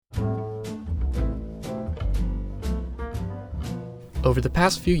Over the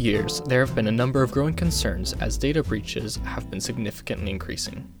past few years, there have been a number of growing concerns as data breaches have been significantly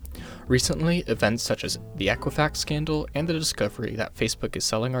increasing. Recently, events such as the Equifax scandal and the discovery that Facebook is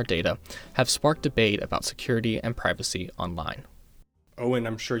selling our data have sparked debate about security and privacy online. Owen,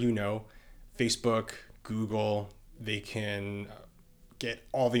 I'm sure you know, Facebook, Google, they can get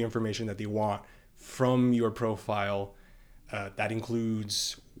all the information that they want from your profile. That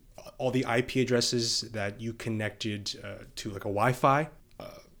includes all the IP addresses that you connected to like a Wi-Fi,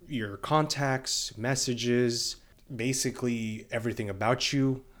 your contacts, messages, basically everything about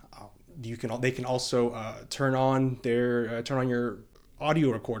you. They can also turn on your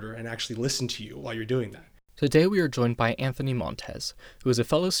audio recorder and actually listen to you while you're doing that. Today we are joined by Anthony Montez, who is a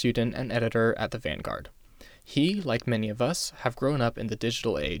fellow student and editor at The Vanguard. He, like many of us, have grown up in the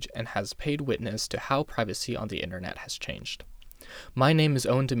digital age and has paid witness to how privacy on the internet has changed. My name is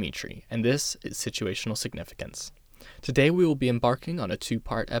Owen Dimitri, and this is Situational Significance. Today we will be embarking on a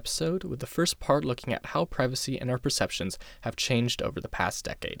two-part episode, with the first part looking at how privacy and our perceptions have changed over the past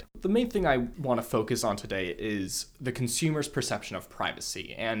decade. The main thing I want to focus on today is the consumer's perception of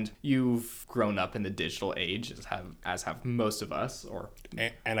privacy, and you've grown up in the digital age, as have most of us.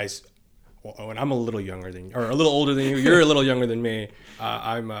 And I'm a little younger than you, or a little older than you. You're a little younger than me.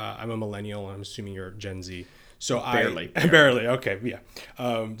 I'm a millennial, and I'm assuming you're Gen Z. So barely. Okay,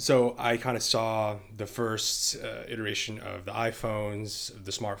 yeah. So I kind of saw the first iteration of the iPhones, the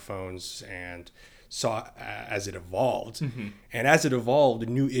smartphones, and saw as it evolved. Mm-hmm. And as it evolved,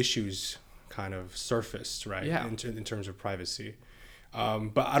 new issues kind of surfaced, right? Yeah. In terms of privacy.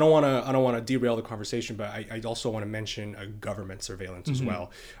 But I don't want to derail the conversation. But I also want to mention government surveillance as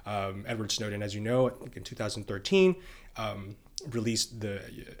well. Edward Snowden, as you know, I think in 2013, released the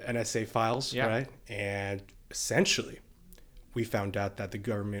NSA files, right? And essentially, we found out that the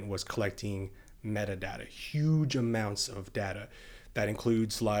government was collecting metadata, huge amounts of data. That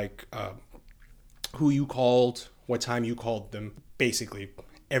includes like who you called, what time you called them, basically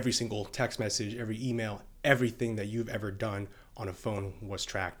every single text message, every email, everything that you've ever done on a phone was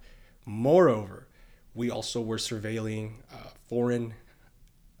tracked. Moreover, we also were surveilling foreign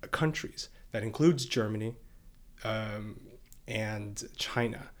countries. That includes Germany and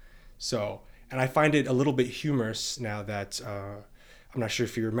China. So, and I find it a little bit humorous now that I'm not sure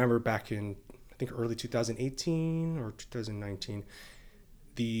if you remember back in, I think early 2018 or 2019,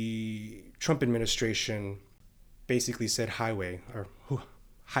 the Trump administration basically said Huawei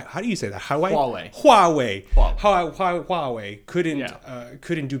how do you say that? Huawei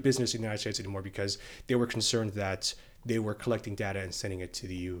couldn't do business in the United States anymore because they were concerned that they were collecting data and sending it to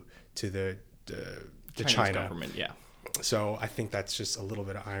the China government. Yeah. So I think that's just a little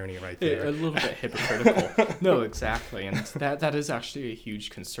bit of irony right there. A little bit hypocritical. No, exactly. And that is actually a huge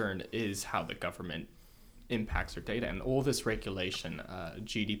concern, is how the government impacts their data. And all this regulation,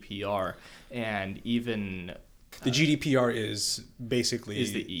 GDPR, and even... The GDPR is basically...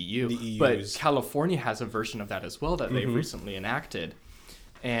 Is the EU. The EU but California has a version of that as well that they've recently enacted.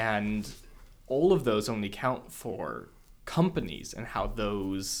 And all of those only count for companies and how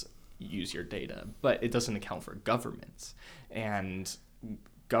those use your data, but it doesn't account for governments. And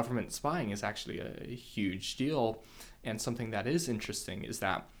government spying is actually a huge deal. And something that is interesting is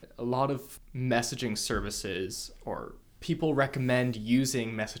that a lot of messaging services, or people recommend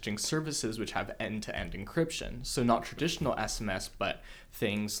using messaging services which have end-to-end encryption. So not traditional SMS, but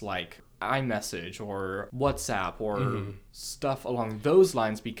things like iMessage or WhatsApp or stuff along those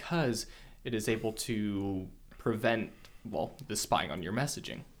lines, because it is able to prevent, the spying on your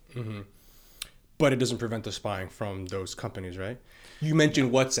messaging. Mm-hmm. But it doesn't prevent the spying from those companies, right? You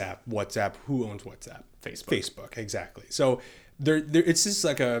mentioned WhatsApp. Who owns WhatsApp? Facebook, exactly. So there it's just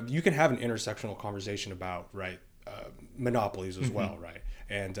like you can have an intersectional conversation about, right, monopolies as well, right?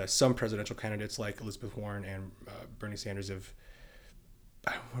 And some presidential candidates like Elizabeth Warren and Bernie Sanders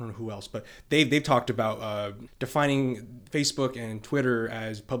I don't know who else, but they've talked about defining Facebook and Twitter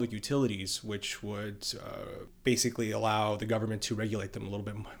as public utilities, which would basically allow the government to regulate them a little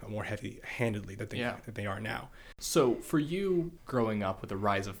bit more heavy-handedly than they are now. So for you, growing up with the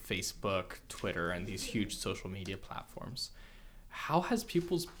rise of Facebook, Twitter, and these huge social media platforms, how has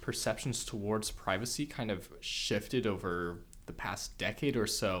people's perceptions towards privacy kind of shifted over the past decade or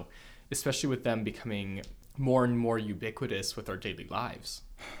so, especially with them becoming more and more ubiquitous with our daily lives?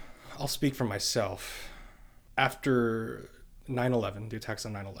 I'll speak for myself. After 9/11, the attacks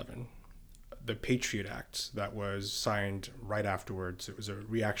on 9/11, the Patriot Act that was signed right afterwards, it was a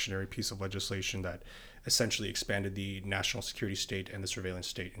reactionary piece of legislation that essentially expanded the national security state and the surveillance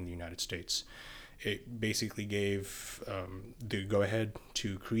state in the United States. It basically gave the go-ahead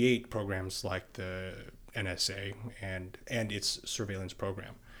to create programs like the NSA and its surveillance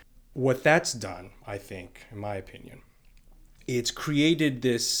program. What that's done, I think, in my opinion, it's created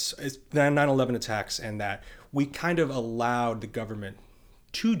this 9/11 attacks, and that we kind of allowed the government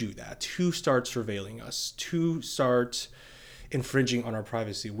to do that, to start surveilling us, to start infringing on our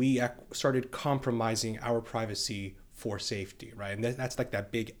privacy. We started compromising our privacy for safety, right? And that's like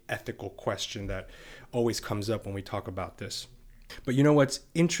that big ethical question that always comes up when we talk about this. But you know what's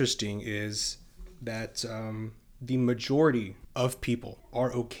interesting is that the majority of people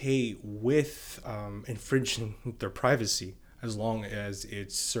are okay with infringing their privacy as long as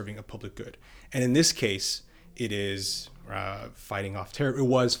it's serving a public good. And in this case, it is fighting off terror. It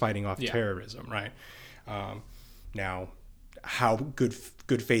was fighting off terrorism, right? Now, how good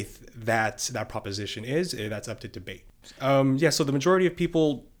faith that proposition is, that's up to debate. So the majority of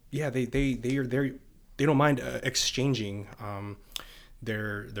people, they don't mind exchanging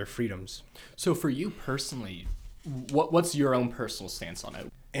their freedoms. So for you personally, what's your own personal stance on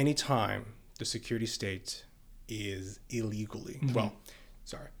it? Anytime the security state is illegally,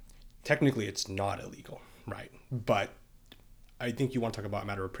 technically it's not illegal, right? But I think you want to talk about a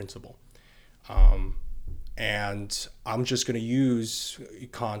matter of principle. And I'm just going to use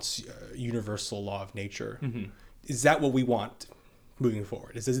Kant's universal law of nature. Mm-hmm. Is that what we want moving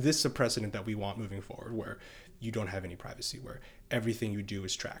forward? Is this a precedent that we want moving forward, where you don't have any privacy, where everything you do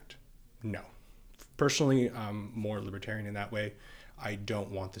is tracked? No. Personally, I'm more libertarian in that way. I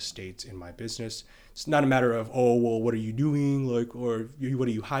don't want the state in my business. It's not a matter of, what are you doing? Or what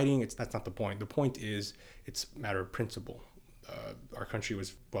are you hiding? That's not the point. The point is, it's a matter of principle. Our country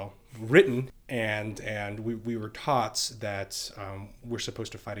was written, and we were taught that we're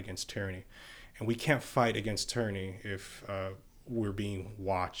supposed to fight against tyranny, and we can't fight against tyranny if we're being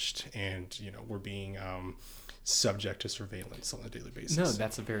watched and we're being subject to surveillance on a daily basis. No,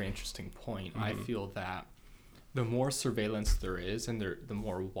 that's a very interesting point. Mm-hmm. I feel that the more surveillance there is, and the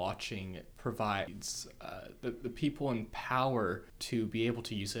more watching it provides the people in power to be able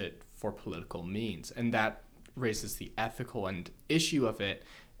to use it for political means, and that raises the ethical issue of it,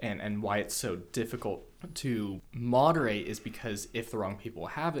 and why it's so difficult to moderate is because if the wrong people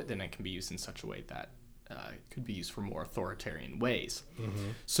have it, then it can be used in such a way that it could be used for more authoritarian ways. Mm-hmm.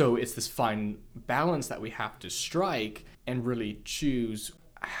 So it's this fine balance that we have to strike and really choose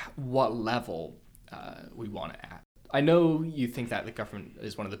what level we want it at. I know you think that the government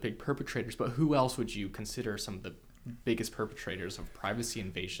is one of the big perpetrators, but who else would you consider some of the biggest perpetrators of privacy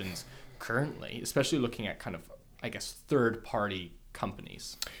invasions currently, especially looking at kind of, I guess, third-party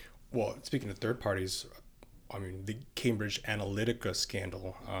companies? Well, speaking of third parties, I mean, the Cambridge Analytica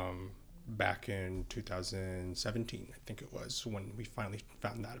scandal back in 2017, I think it was, when we finally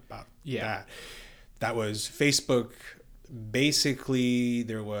found out about that. That was Facebook. Basically,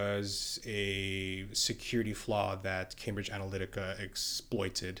 there was a security flaw that Cambridge Analytica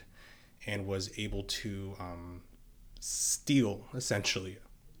exploited and was able to steal, essentially,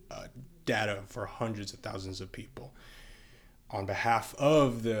 data for hundreds of thousands of people on behalf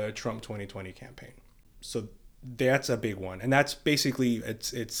of the Trump 2020 campaign. So that's a big one. And that's basically,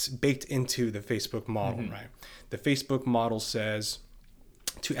 it's baked into the Facebook model, mm-hmm. right? The Facebook model says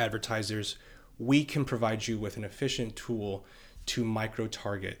to advertisers, we can provide you with an efficient tool to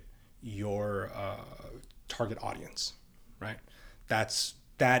micro-target your target audience, right?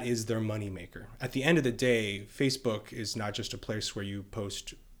 That is their moneymaker. At the end of the day, Facebook is not just a place where you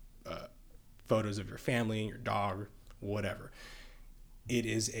post photos of your family, your dog, whatever. It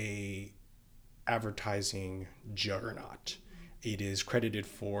is a advertising juggernaut. It is credited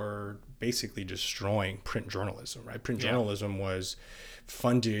for basically destroying print journalism, right? Print journalism was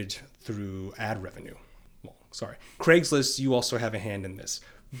funded through ad revenue. Craigslist, you also have a hand in this.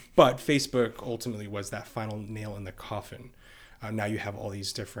 But Facebook ultimately was that final nail in the coffin. Now you have all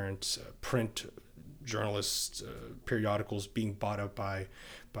these different print journalists, periodicals being bought up by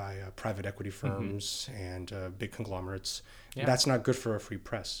private equity firms mm-hmm. and big conglomerates. Yeah. That's not good for a free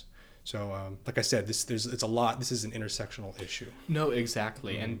press. So, like I said, it's a lot. This is an intersectional issue. No,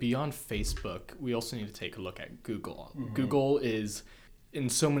 exactly. Mm-hmm. And beyond Facebook, we also need to take a look at Google. Mm-hmm. Google is in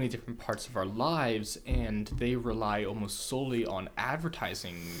so many different parts of our lives, and they rely almost solely on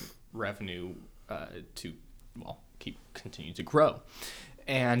advertising revenue to continue to grow.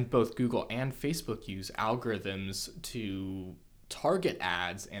 And both Google and Facebook use algorithms to target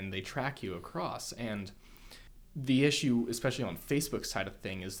ads, and they track you across. And the issue, especially on Facebook's side of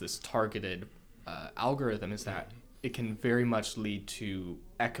thing, is this targeted algorithm is that it can very much lead to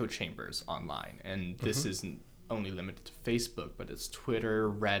echo chambers online. And this mm-hmm. isn't only limited to Facebook, but it's Twitter,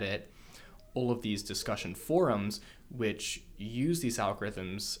 Reddit, all of these discussion forums which use these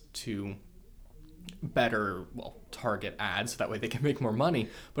algorithms to better, target ads so that way they can make more money,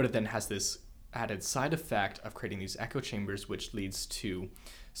 but it then has this added side effect of creating these echo chambers, which leads to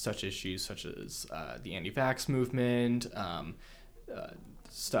such issues such as the anti-vax movement,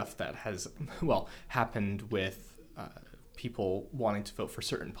 stuff that has happened with people wanting to vote for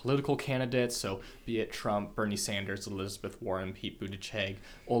certain political candidates. So be it Trump, Bernie Sanders, Elizabeth Warren, Pete Buttigieg,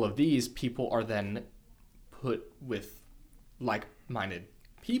 all of these people are then put with like-minded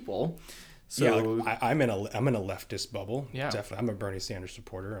people. So yeah, I'm in a leftist bubble. Yeah. Definitely. I'm a Bernie Sanders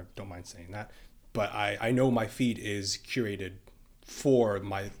supporter. I don't mind saying that. But I know my feed is curated for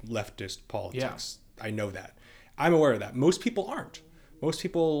my leftist politics. Yeah. I know that. I'm aware of that. Most people aren't. Most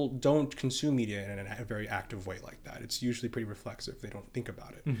people don't consume media in a very active way like that. It's usually pretty reflexive. They don't think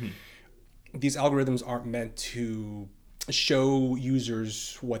about it. Mm-hmm. These algorithms aren't meant to show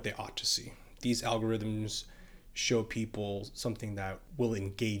users what they ought to see. These algorithms show people something that will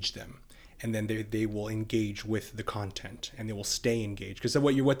engage them. And then they will engage with the content, and they will stay engaged. Because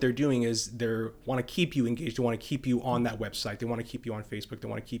what they're doing is they want to keep you engaged. They want to keep you on that website. They want to keep you on Facebook. They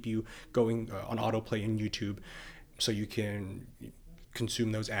want to keep you going on autoplay in YouTube, so you can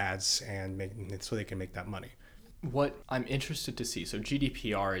consume those ads so they can make that money. What I'm interested to see, so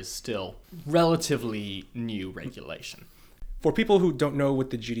GDPR is still relatively new regulation. For people who don't know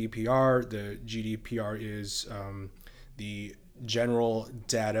what the GDPR is the General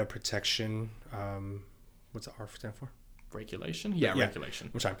Data Protection, what's the R stand for? Regulation? Yeah, regulation.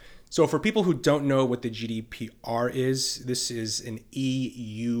 Which time? So for people who don't know what the GDPR is, this is an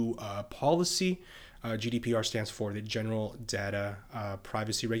EU policy. GDPR stands for the General Data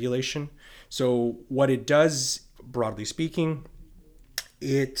Privacy Regulation. So what it does, broadly speaking,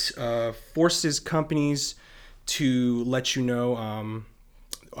 it forces companies to let you know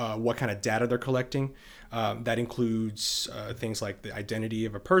what kind of data they're collecting. That includes things like the identity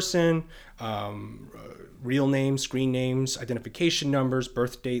of a person, real names, screen names, identification numbers,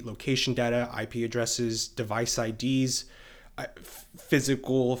 birth date, location data, IP addresses, device IDs,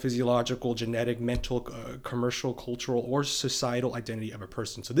 physical, physiological, genetic, mental, commercial, cultural, or societal identity of a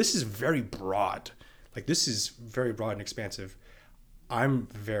person. So this is very broad. This is very broad and expansive. I'm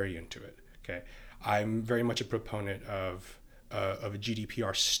very into it. Okay, I'm very much a proponent of a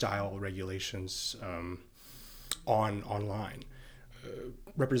GDPR style regulations online.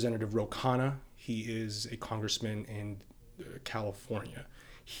 Representative Ro Khanna, he is a congressman in California.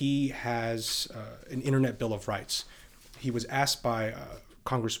 He has an Internet Bill of Rights. He was asked by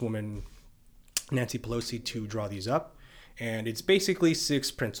Congresswoman Nancy Pelosi to draw these up, and it's basically 6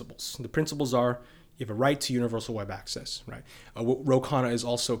 principles. The principles are: you have a right to universal web access, right? Ro Khanna is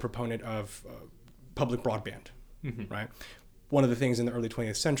also a proponent of public broadband, mm-hmm. right? One of the things in the early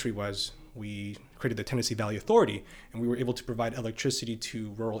 20th century was we created the Tennessee Valley Authority, and we were able to provide electricity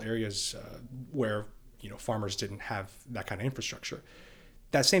to rural areas where farmers didn't have that kind of infrastructure.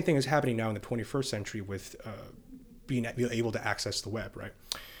 That same thing is happening now in the 21st century with being able to access the web, right?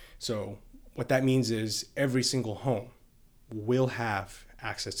 So what that means is every single home will have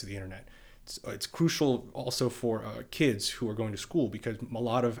access to the internet. It's crucial also for kids who are going to school, because a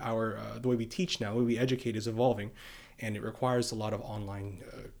lot of the way we teach now, the way we educate is evolving, and it requires a lot of online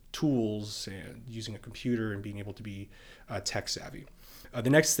tools and using a computer and being able to be tech savvy. The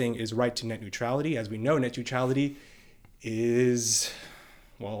next thing is right to net neutrality. As we know, net neutrality is,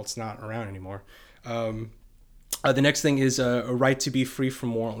 it's not around anymore. The next thing is a right to be free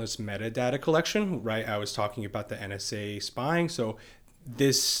from warrantless metadata collection, right? I was talking about the NSA spying. So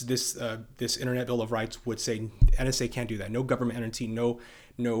this Internet Bill of Rights would say NSA can't do that. No government entity, no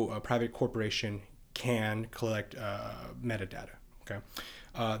private corporation can collect metadata. Okay.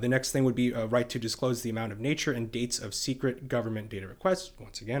 The next thing would be a right to disclose the amount of, nature, and dates of secret government data requests.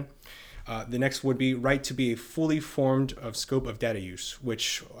 Once again, the next would be right to be fully formed of scope of data use,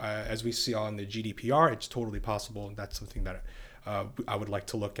 which, as we see on the GDPR, it's totally possible. And that's something that I would like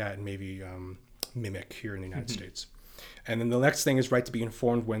to look at and maybe mimic here in the United mm-hmm. States. And then the next thing is right to be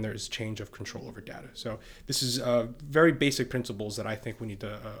informed when there's change of control over data. So this is very basic principles that I think we need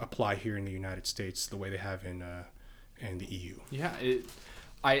to apply here in the United States the way they have in the EU. Yeah,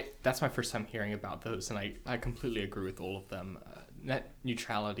 that's my first time hearing about those, and I completely agree with all of them. Net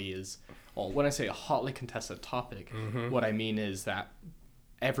neutrality is, when I say a hotly contested topic, mm-hmm. what I mean is that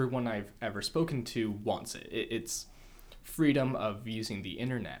everyone I've ever spoken to wants it. It's freedom of using the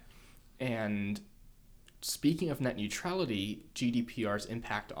internet. And speaking of net neutrality, GDPR's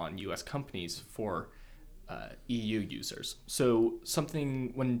impact on U.S. companies for EU users. So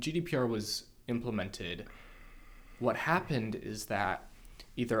when GDPR was implemented, what happened is that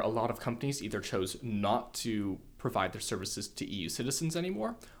either a lot of companies chose not to provide their services to EU citizens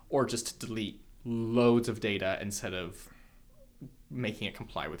anymore, or just to delete loads of data instead of making it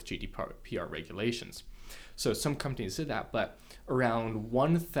comply with GDPR regulations. So some companies did that, but around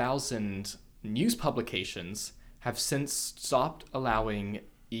 1,000 news publications have since stopped allowing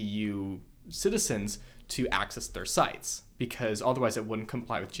EU citizens to access their sites because otherwise it wouldn't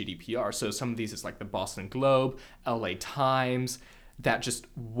comply with GDPR. So some of these is like the Boston Globe, LA Times, that just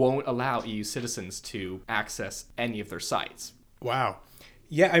won't allow EU citizens to access any of their sites. Wow.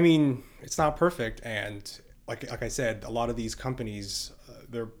 Yeah, I mean, it's not perfect. And like I said, a lot of these companies,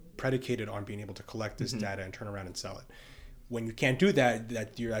 they're predicated on being able to collect this data and turn around and sell it. When you can't do that,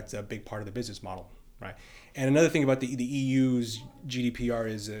 that's a big part of the business model, right? And another thing about the EU's GDPR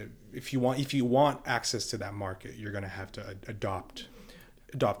is if you want access to that market, you're going to have to adopt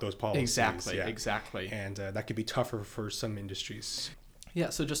those policies. Exactly. And that could be tougher for some industries. Yeah,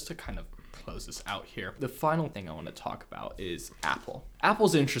 so just to kind of close this out here, the final thing I want to talk about is Apple.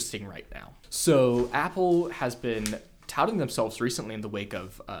 Apple's interesting right now. So Apple has been touting themselves recently in the wake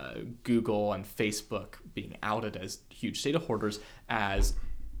of Google and Facebook being outed as huge data hoarders as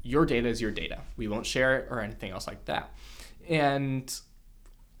your data is your data. We won't share it or anything else like that. And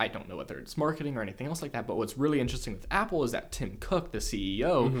I don't know whether it's marketing or anything else like that, but what's really interesting with Apple is that Tim Cook, the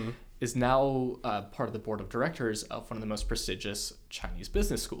CEO, is now part of the board of directors of one of the most prestigious Chinese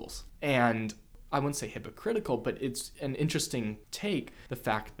business schools. And I wouldn't say hypocritical, but it's an interesting take, the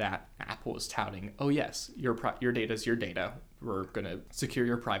fact that Apple is touting, oh yes, your data is your data. We're going to secure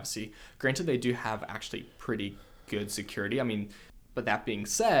your privacy. Granted, they do have actually pretty good security. I mean, but that being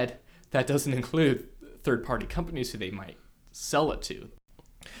said, that doesn't include third-party companies who they might sell it to.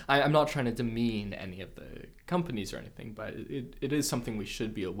 I'm not trying to demean any of the companies or anything, but it is something we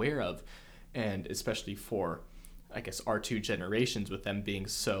should be aware of, and especially for, I guess, our two generations, with them being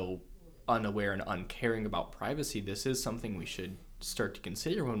so unaware and uncaring about privacy, this is something we should start to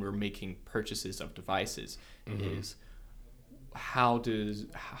consider when we're making purchases of devices, is how do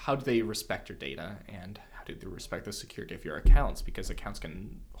they respect your data, and how do they respect the security of your accounts, because accounts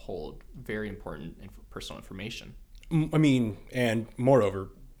can hold very important personal information. I mean, and moreover,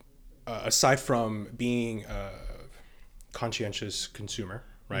 aside from being a conscientious consumer,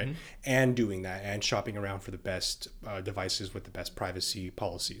 right, and doing that and shopping around for the best devices with the best privacy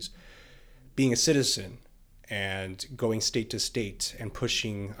policies, being a citizen and going state to state and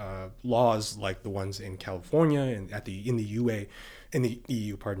pushing laws like the ones in California and in the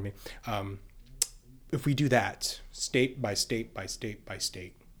EU, pardon me. If we do that state by state by state by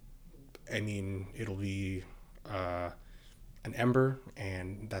state, I mean, it'll be an ember,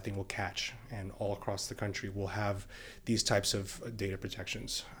 and that thing will catch, and all across the country we'll have these types of data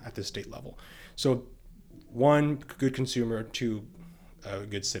protections at the state level. So, one, good consumer; two, a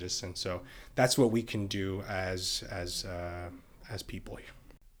good citizen. So that's what we can do as people.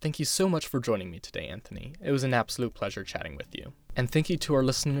 Thank you so much for joining me today, Anthony. It was an absolute pleasure chatting with you. And thank you to our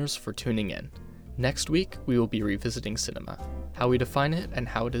listeners for tuning in. Next week, we will be revisiting cinema, how we define it and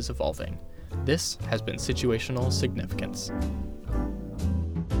how it is evolving. This has been Situational Significance.